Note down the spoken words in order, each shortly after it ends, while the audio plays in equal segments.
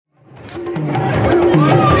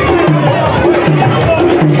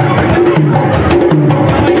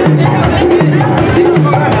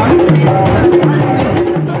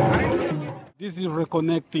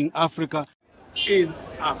reconnecting Africa in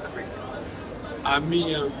Africa.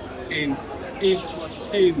 Amiens in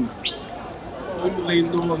Eswatini, formerly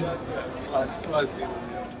known as Swaziland,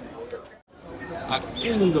 a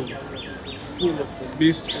kingdom full of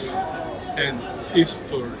mysteries and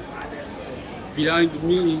history. Behind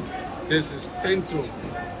me, there's a central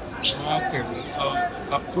market,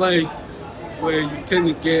 a place where you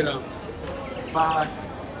can get a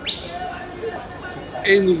bus to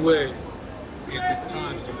anywhere in the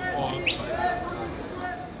country or outside this country.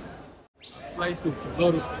 A place with a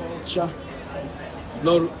lot of culture, a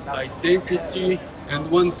lot of identity, and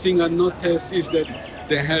one thing I noticed is that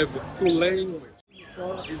they have two languages,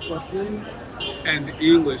 Eswatini and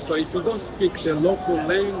English. So if you don't speak the local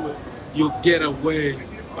language, you get away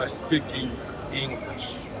by speaking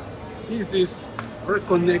English. This is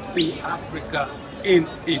reconnecting Africa in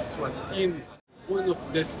Eswatini, one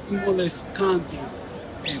of the smallest countries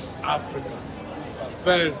in Africa with a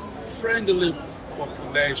very friendly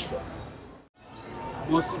population.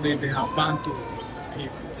 Mostly they are Bantu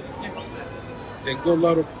people. They got a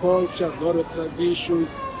lot of culture, a lot of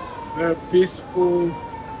traditions, very peaceful,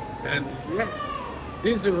 and yes,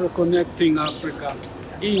 this is reconnecting Africa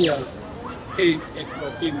here in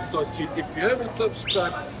Eswatini. So if you haven't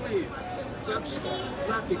subscribed, please subscribe,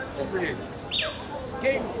 like it, comment.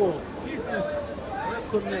 Game 4, this is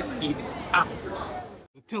reconnecting Africa.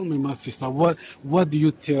 Tell me, my sister, what do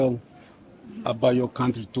you tell about your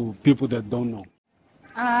country to people that don't know?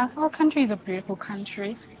 Our country is a beautiful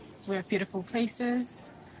country. We have beautiful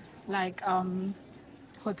places, like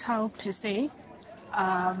hotels per se.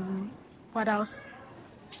 What else?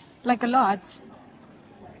 Like a lot.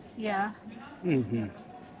 Yeah. Mm-hmm.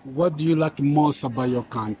 What do you like most about your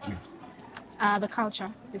country? The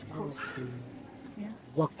culture, of course. Yeah.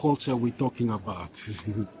 What culture are we talking about?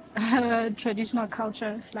 Traditional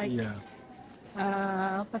culture, like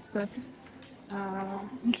what's this?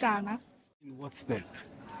 Umhlanga. What's that?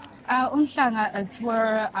 Umhlanga, it's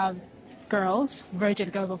where girls, virgin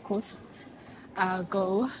girls of course,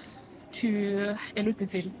 go to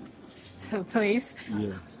Elutitin, to a place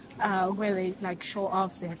where they like show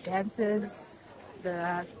off their dances,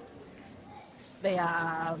 their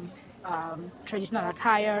traditional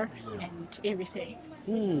attire and everything.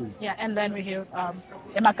 Yeah, and then we have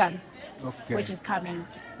Emakan, which is coming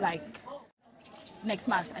like next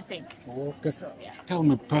month, I think. Okay. So, yeah. Tell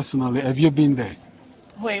me personally, have you been there?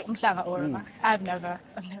 Wait, Umhlanga or I've never.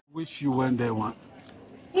 Wish you went there one.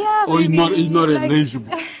 Yeah, or maybe, it's not like,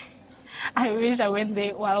 eligible. I wish I went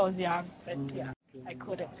there while I was young, but yeah, I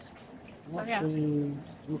couldn't. So yeah.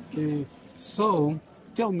 Okay. So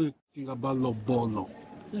tell me something about Lobolo.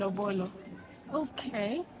 Lobolo.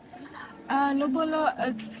 Okay. Lobolo,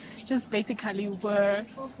 it's just basically where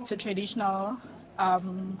it's a traditional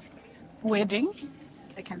wedding,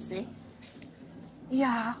 I can say.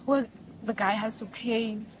 Yeah, well, the guy has to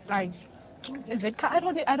pay like, is it? I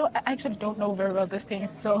actually don't know very well these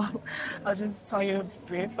things, so I'll just tell you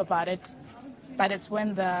brief about it. But it's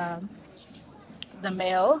when the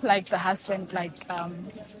male, like the husband, like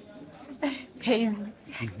pays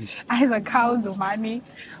either cows or money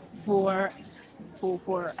for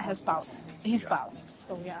his spouse.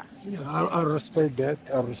 So yeah. I respect that.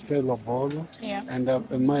 I respect Lobolo. Yeah. And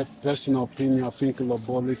in my personal opinion, I think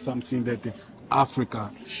Lobolo is something that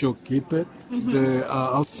Africa should keep it. The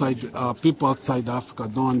people outside Africa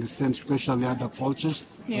don't understand, especially other cultures.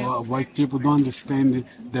 Yes. White people don't understand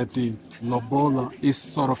that the Lobola is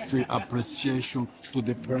sort of an appreciation to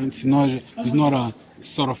the parents. It's not a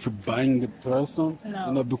sort of buying the person. No.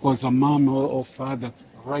 You know, because a mom or father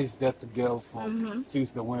raised that girl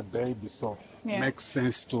since they were babies. So makes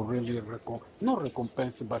sense to really not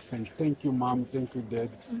recompense, but saying thank you, mom, thank you,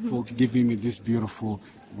 dad, for giving me this beautiful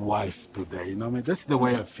wife today. You know what I mean? That's the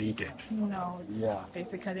way I think it. No. Yeah.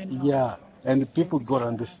 Basically no. Yeah. And people gotta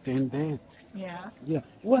understand that. Yeah. Yeah.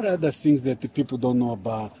 What are the things that the people don't know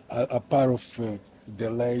about, apart of the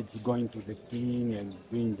ladies going to the king and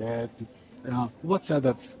doing that? What's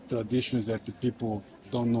other traditions that the people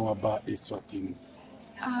don't know about Eswatini?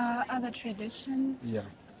 Other traditions? Yeah.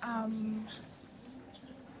 I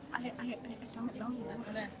don't know.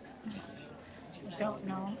 I don't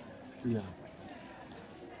know. Yeah.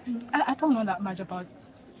 I don't know that much about,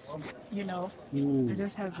 I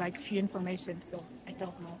just have like few information, so I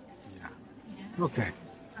don't know. Yeah. Okay.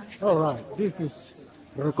 All right. This is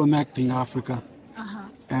Reconnecting Africa.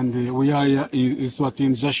 And we are here in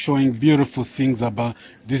Eswatini just showing beautiful things about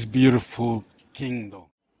this beautiful kingdom.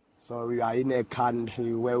 So we are in a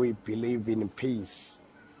country where we believe in peace.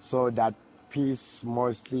 So that peace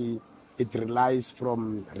mostly it relies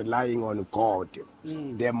from relying on God.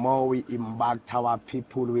 The more we impact our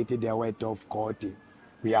people with the word of God,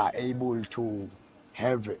 we are able to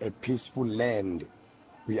have a peaceful land.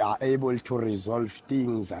 We are able to resolve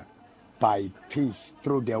things by peace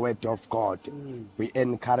through the word of God. We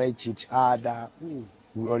encourage each other.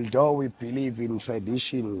 Although we believe in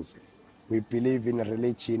traditions, we believe in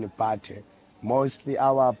religion, but mostly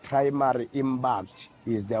our primary impact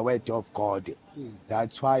is the word of God.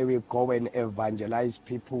 That's why we go and evangelize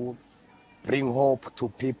people, bring hope to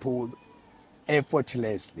people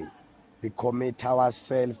effortlessly. We commit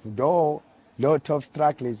ourselves, though lot of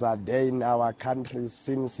struggles are there in our country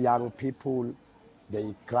since young people,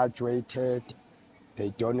 they graduated,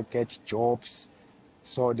 they don't get jobs,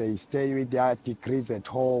 so they stay with their degrees at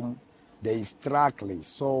home, they struggle.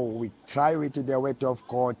 So we try with the word of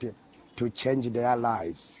God to change their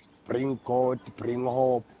lives, bring God, bring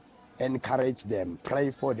hope, encourage them,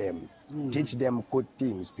 pray for them, teach them good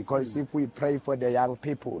things. Because if we pray for the young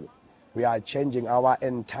people, we are changing our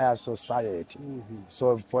entire society.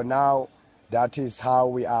 So for now, that is how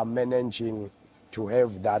we are managing to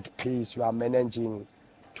have that peace. We are managing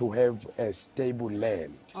to have a stable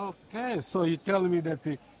land. Okay, so you tell me that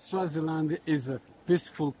Swaziland is a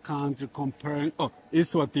peaceful country comparing,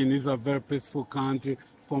 Eswatini is a very peaceful country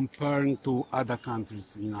comparing to other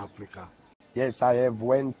countries in Africa. Yes, I have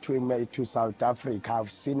went to South Africa.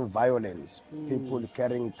 I've seen violence, people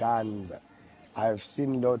carrying guns. I've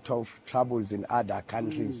seen a lot of troubles in other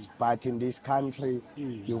countries, but in this country,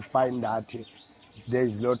 you find that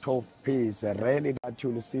there's a lot of peace. Rarely that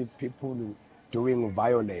you'll see people doing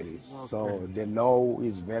violence. Okay. So the law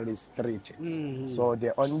is very strict. So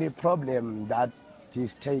the only problem that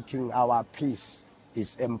is taking our peace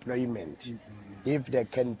is employment. If there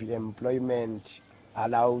can be employment,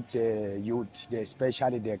 allow the youth,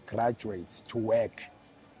 especially the graduates, to work,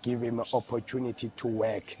 give them an opportunity to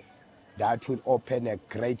work. That will open a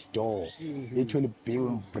great door. It will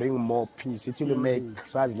bring more peace. It will make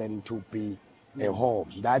Swaziland to be a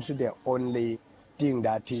home. That's the only thing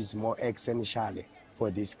that is more essential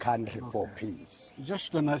for this country for peace.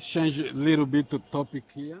 Just gonna change a little bit the topic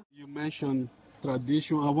here. You mentioned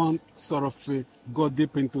tradition. I want sort of go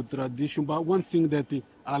deep into tradition, but one thing that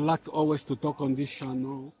I like always to talk on this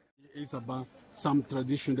channel is about some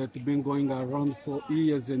tradition that's been going around for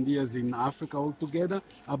years and years in Africa altogether,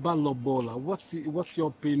 about Lobola. What's your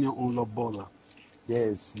opinion on Lobola?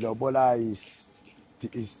 Yes, Lobola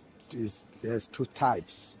there's two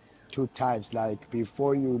types. Like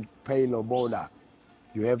before you pay Lobola,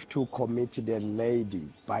 you have to commit the lady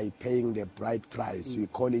by paying the bride price. We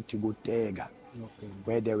call it Gutega,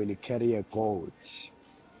 where they will carry a goat.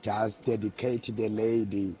 Just dedicate the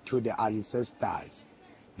lady to the ancestors.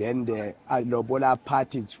 Then the Lobola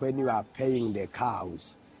part is when you are paying the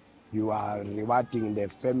cows. You are rewarding the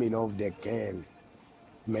family of the girl,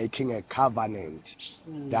 making a covenant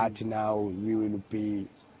that now we will be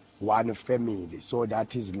one family. So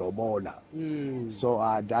that is Lobola.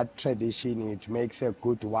 So that tradition, it makes a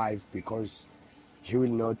good wife because he will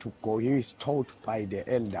know to go. He is taught by the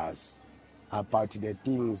elders about the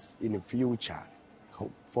things in the future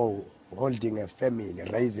for holding a family,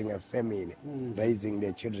 raising a family, raising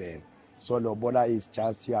the children. So Lobola is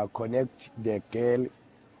just you connect the girl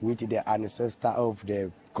with the ancestor of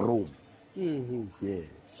the groom. Yeah.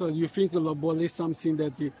 So you think Lobola is something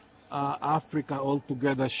that Africa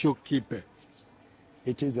altogether should keep it?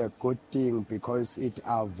 It is a good thing because it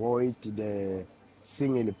avoids the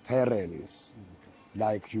single parents.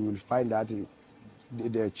 Like you will find that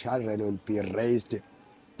the children will be raised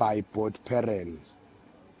by both parents.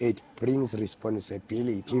 It brings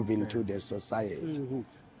responsibility even to the society.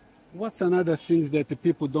 What's another thing that the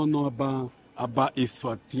people don't know about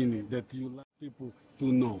Eswatini that you like people to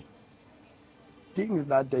know? Things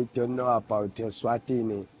that they don't know about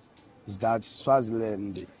Eswatini is that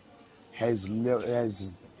Swaziland has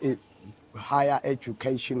a higher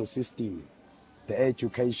education system. The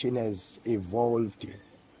education has evolved,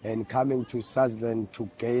 and coming to Swaziland to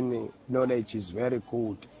gain knowledge is very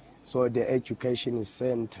good. So the education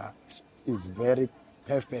center is very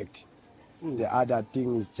perfect. The other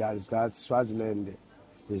thing is just that Swaziland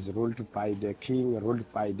is ruled by the king, ruled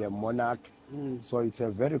by the monarch. So it's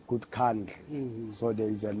a very good country. So there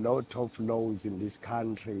is a lot of laws in this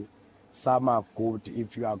country. Some are good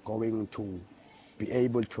if you are going to be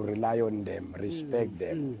able to rely on them, respect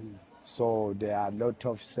them. So there are a lot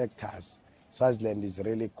of sectors. Swaziland is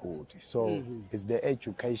really good. So it's the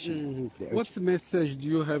education. What message do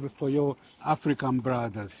you have for your African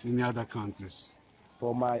brothers in the other countries?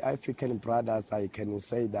 For my African brothers, I can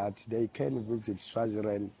say that they can visit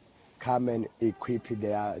Swaziland come and equip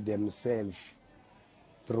themselves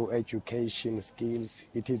through education skills.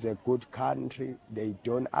 It is a good country. They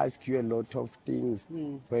don't ask you a lot of things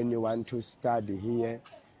when you want to study here.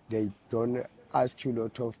 They don't ask you a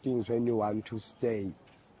lot of things when you want to stay.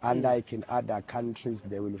 Unlike in other countries,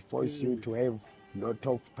 they will force you to have a lot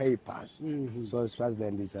of papers. So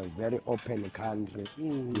Swaziland is a very open country.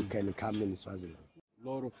 You can come in Swaziland. A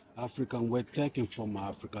lot of Africans were taken from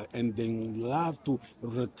Africa and they love to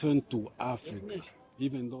return to Africa.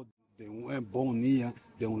 Even though they weren't born here,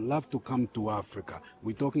 they would love to come to Africa.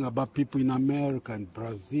 We're talking about people in America and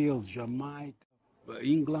Brazil, Jamaica,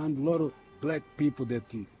 England, a lot of black people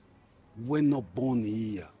that were not born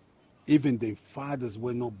here. Even their fathers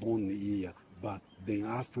were not born here, but they're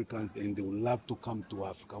Africans and they would love to come to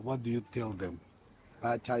Africa. What do you tell them?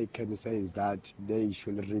 What I can say is that they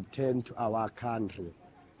should return to our country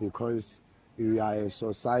because we are a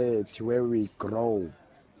society where we grow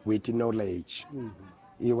with knowledge.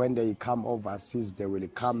 When they come overseas, they will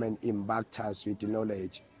come and impact us with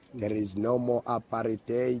knowledge. There is no more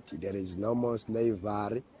apartheid, there is no more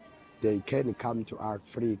slavery. They can come to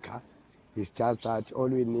Africa. It's just that all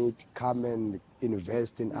we need to come and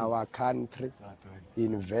invest in our country,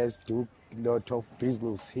 invest, do a lot of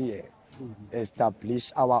business here,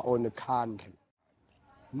 establish our own country.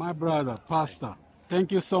 My brother, Pastor,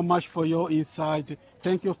 thank you so much for your insight.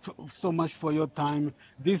 Thank you so much for your time.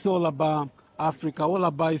 This is all about Africa, all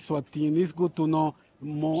about Eswatini. It's good to know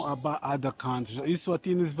more about other countries.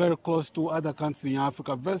 Eswatini is very close to other countries in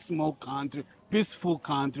Africa, very small country, peaceful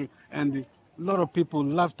country, and a lot of people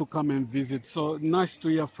love to come and visit. So nice to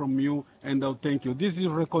hear from you, and I'll thank you. This is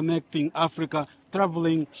Reconnecting Africa,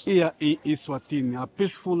 traveling here in Eswatini, a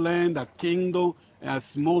peaceful land, a kingdom, a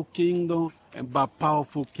small kingdom, but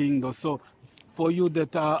powerful kingdom. So for you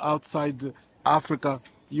that are outside Africa,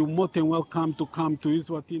 you're more than welcome to come to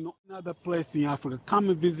Eswatini, another place in Africa. Come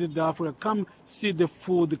and visit Africa, come see the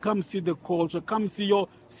food, come see the culture, come see your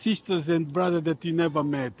sisters and brothers that you never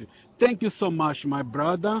met. Thank you so much, my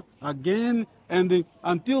brother, again. And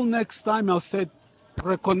until next time, I'll say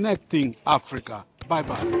Reconnecting Africa.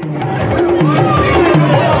 Bye-bye.